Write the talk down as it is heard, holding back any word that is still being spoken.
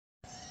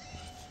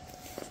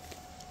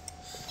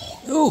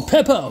Oh,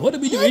 Peppa, what are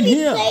we doing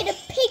here? We played a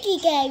piggy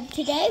game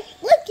today.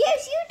 Look,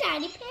 here's you,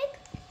 Daddy Pig.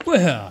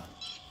 Where?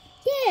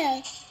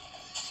 Yeah.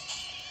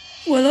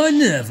 Well, I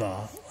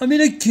never. I'm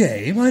in a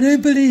game. I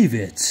don't believe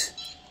it.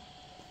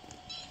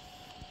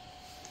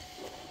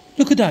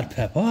 Look at that,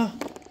 Peppa.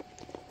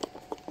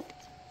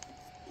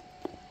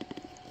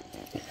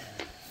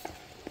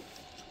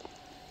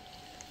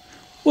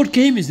 What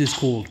game is this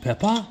called,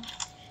 Peppa?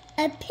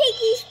 A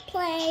piggy's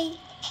play.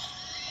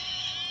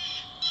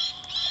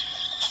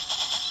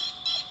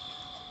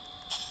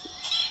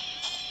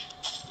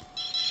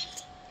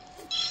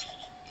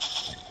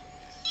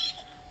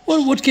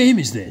 What game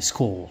is this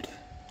called?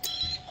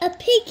 A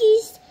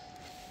piggy's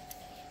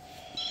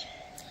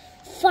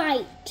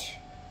fight.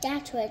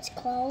 That's what it's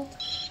called.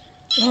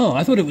 Oh,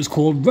 I thought it was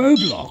called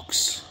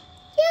Roblox.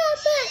 Yeah,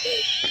 but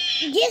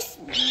it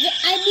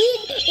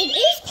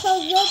is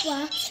called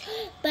Roblox,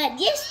 but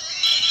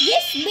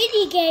this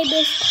mini game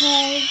is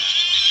called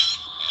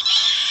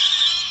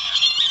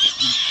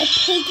a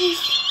piggy's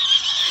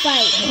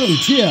fight. Oh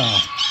dear.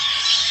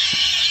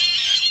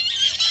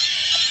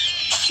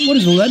 What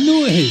is all that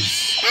noise?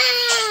 Ah!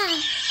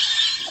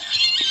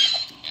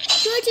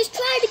 George is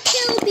trying to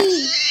kill me.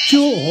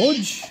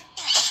 George?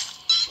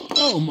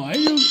 Oh my,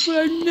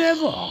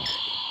 never.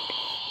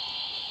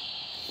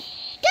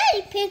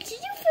 Daddy Pig, did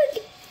you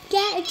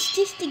forget it's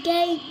just a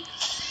game?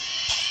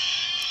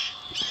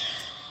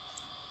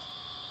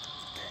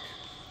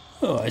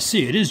 Oh, I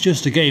see. It is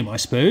just a game, I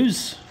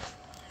suppose.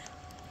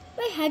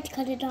 My hand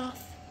cut it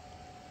off.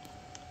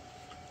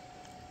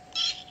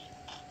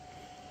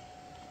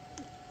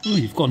 Oh,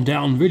 you've gone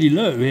down really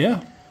low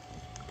here.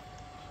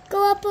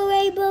 Go up a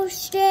rainbow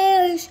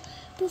stairs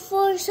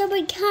before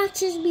someone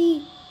catches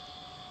me.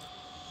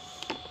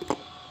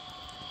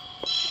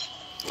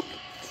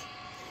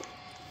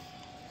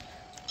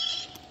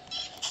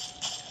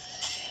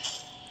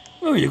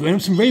 Oh, you're going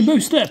up some rainbow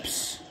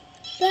steps.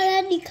 Not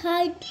any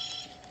kind.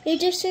 They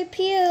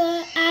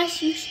disappear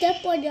as you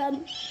step on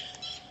them.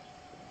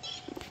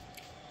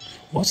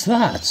 What's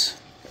that?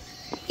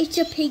 It's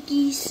a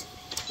piggy's.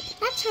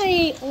 That's how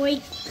they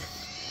oink.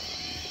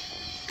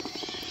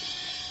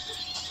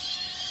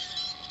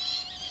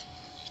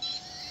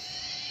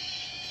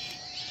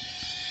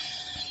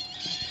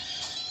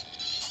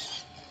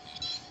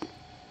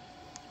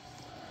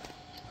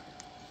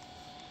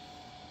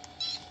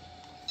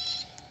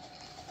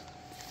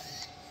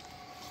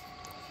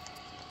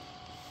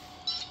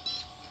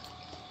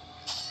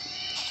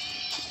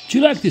 Do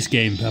you like this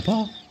game,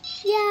 Peppa?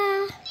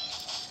 Yeah.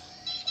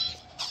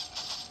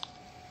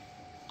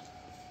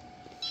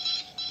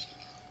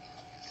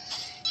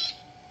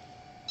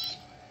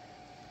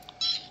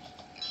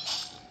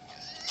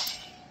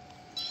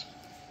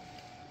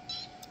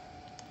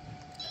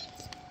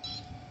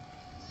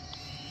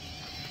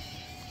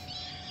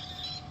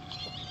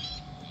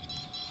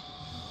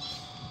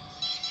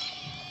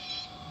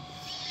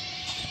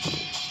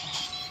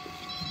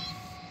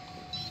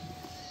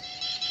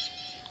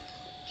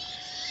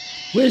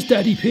 Where's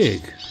Daddy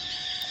Pig?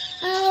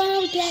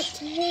 I'll get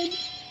to him.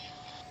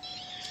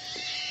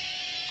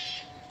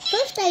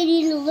 First I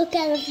need to look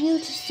at a view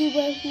to see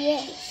where he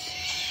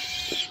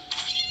is.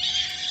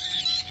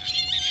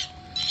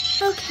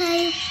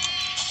 Okay.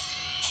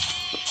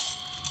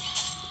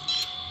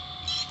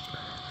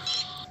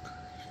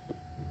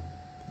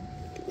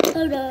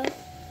 Oh no.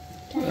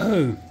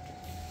 Oh,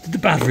 did the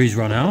batteries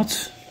run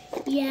out?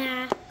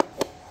 Yeah.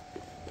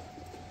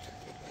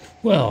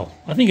 Well,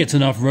 I think it's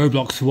enough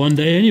Roblox for one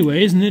day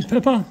anyway, isn't it,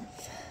 Peppa?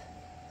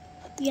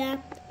 Yeah.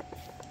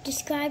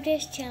 Describe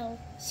this channel.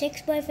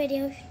 6 more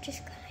videos.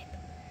 Describe.